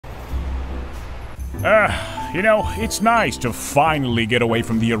It's nice to finally get away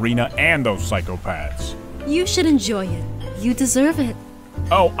from the arena and those psychopaths. You should enjoy it. You deserve it.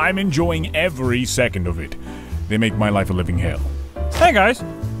 Oh, I'm enjoying every second of it. They make my life a living hell. Hey guys.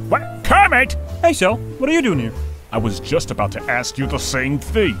 What? Kermit! Hey Cell, what are you doing here? I was just about to ask you the same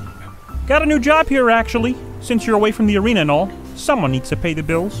thing. Got a new job here, actually. Since you're away from the arena and all, someone needs to pay the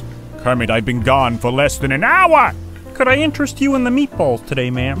bills. Kermit, I've been gone for less than an hour! Could I interest you in the meatballs today,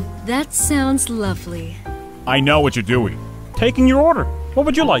 ma'am? That sounds lovely. I know what you're doing. Taking your order. What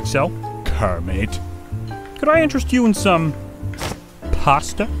would you like, Cell? Kermit. Could I interest you in some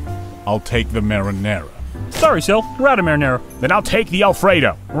pasta? I'll take the marinara. Sorry, Cell. We're out of marinara. Then I'll take the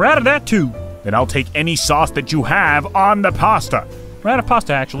Alfredo. We're out of that, too. Then I'll take any sauce that you have on the pasta. We're out of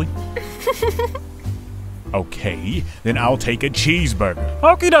pasta, actually. Okay, then I'll take a cheeseburger.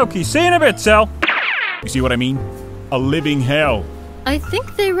 Okie dokie. See you in a bit, Cell. You see what I mean? A living hell. I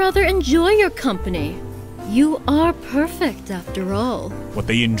think they rather enjoy your company. You are perfect, after all. What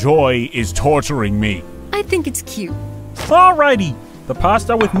they enjoy is torturing me. I think it's cute. Alrighty. The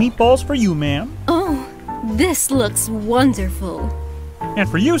pasta with meatballs for you, ma'am. Oh, this looks wonderful. And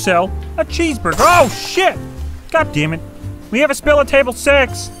for you, Cell, a cheeseburger. Oh, shit! God damn it. We have a spill at table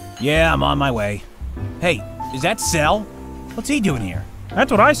 6. Yeah, I'm on my way. Hey, is that Cell? What's he doing here?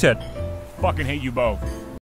 That's what I said. Fucking hate you both.